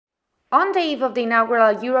On the eve of the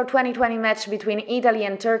inaugural Euro 2020 match between Italy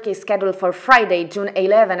and Turkey scheduled for Friday, June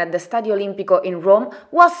 11 at the Stadio Olimpico in Rome,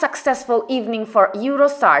 was a successful evening for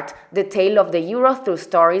EuroStart, the tale of the Euro through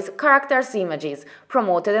stories, characters, images,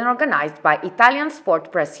 promoted and organized by Italian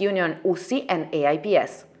Sport Press Union USSI and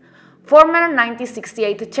AIPS. Former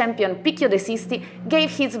 1968 champion Picchio de Sisti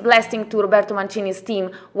gave his blessing to Roberto Mancini's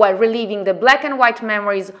team while reliving the black and white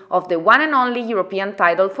memories of the one and only European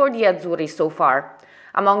title for the Azzurri so far.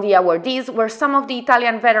 Among the awardees were some of the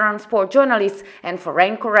Italian veteran sport journalists and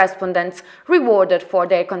foreign correspondents rewarded for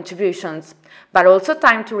their contributions, but also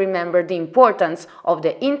time to remember the importance of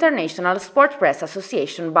the International Sport Press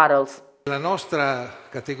Association battles. La nostra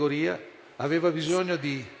categoria aveva bisogno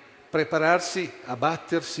di prepararsi a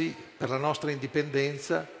battersi per la nostra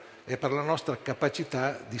indipendenza e per la nostra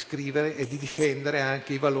capacità di scrivere e di difendere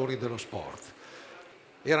anche i valori dello sport.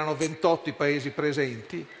 Erano 28 i paesi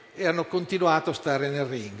presenti e hanno continuato a stare nel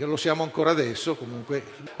ring, lo siamo ancora adesso, comunque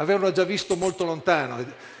avevano già visto molto lontano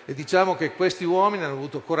e diciamo che questi uomini hanno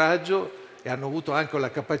avuto coraggio e hanno avuto anche la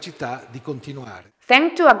capacità di continuare.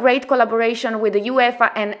 Thanks to a great collaboration with the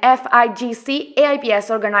UEFA and FIGC, AIPS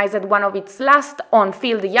organized one of its last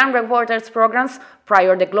on-field young reporters programs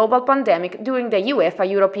prior to the global pandemic during the UEFA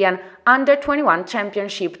European Under-21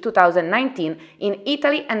 Championship 2019 in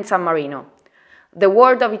Italy and San Marino. The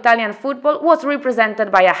world of Italian football was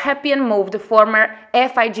represented by a happy and moved former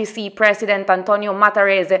FIGC President Antonio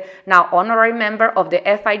Matarrese, now honorary member of the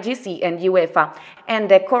FIGC and UEFA,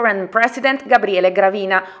 and the current President Gabriele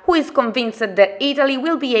Gravina, who is convinced that Italy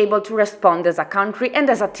will be able to respond as a country and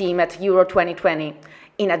as a team at Euro 2020.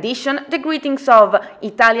 In addition, the greetings of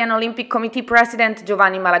Italian Olympic Committee President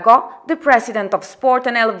Giovanni Malagò, the President of Sport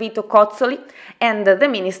Enel Vito Cozzoli, and the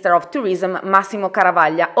Minister of Tourism Massimo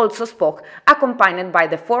Garavaglia also spoke, accompanied by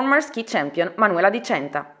the former ski champion Manuela Di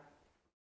Centa.